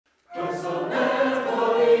Personent,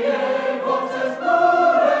 hodie, voces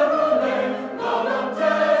plurevole,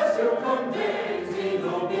 galantes iucundit, in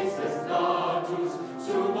nobis status,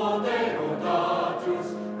 sumo deodatus,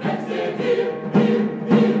 et de vir,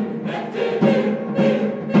 et de vir,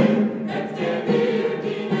 et de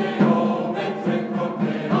virgineo ventre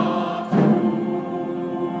procreatus.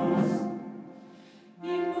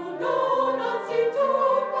 In mundo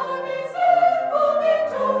nascitur parvis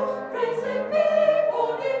ponitur, praesepe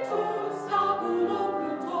ponitus tabulo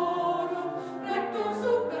plutorum, recto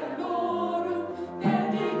super lorum,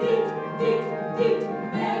 benedit, benedit,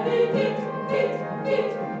 benedit,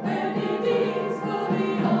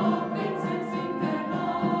 gloria princeps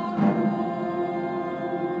infernarum.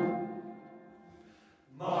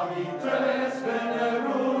 Magitres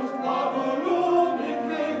venerunt, pavulum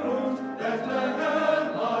inquerunt, et legem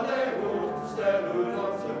adeunt, stellum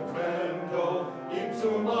non serpendo,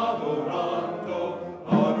 ipsum adorando,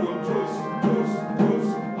 aurum